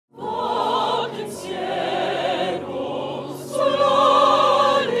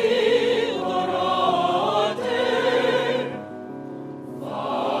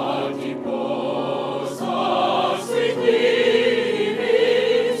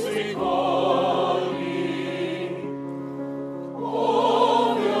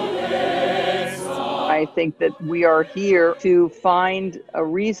think that we are here to find a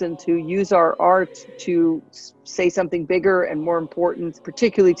reason to use our art to say something bigger and more important,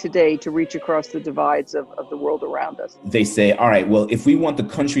 particularly today, to reach across the divides of the world around us. They say, all right, well, if we want the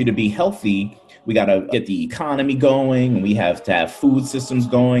country to be healthy, we got to get the economy going, and we have to have food systems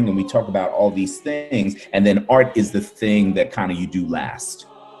going, and we talk about all these things. And then art is the thing that kind of you do last.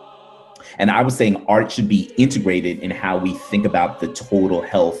 And I was saying art should be integrated in how we think about the total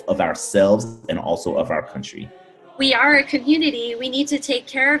health of ourselves and also of our country. We are a community. We need to take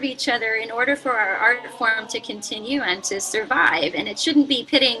care of each other in order for our art form to continue and to survive. And it shouldn't be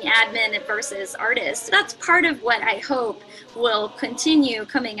pitting admin versus artists. That's part of what I hope will continue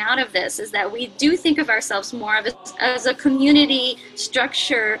coming out of this, is that we do think of ourselves more of as a community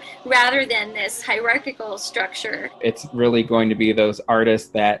structure rather than this hierarchical structure. It's really going to be those artists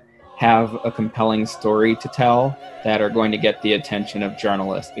that have a compelling story to tell that are going to get the attention of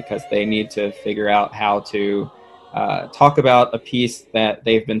journalists, because they need to figure out how to talk about a piece that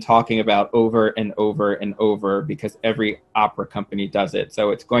they've been talking about over and over and over, because every opera company does it.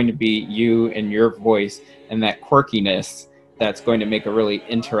 So it's going to be you and your voice and that quirkiness that's going to make a really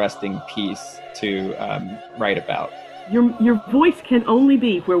interesting piece to write about. Your voice can only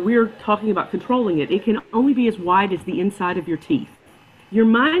be, where we're talking about controlling it, it can only be as wide as the inside of your teeth. Your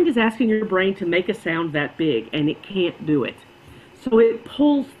mind is asking your brain to make a sound that big, and it can't do it. So it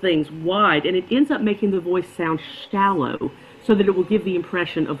pulls things wide, and it ends up making the voice sound shallow so that it will give the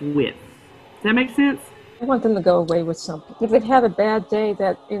impression of width. Does that make sense? I want them to go away with something. If they've had a bad day,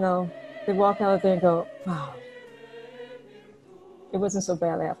 that, they walk out of there and go, wow, it wasn't so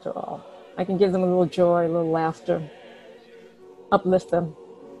bad after all. I can give them a little joy, a little laughter, uplift them.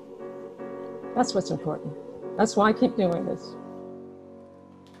 That's what's important. That's why I keep doing this.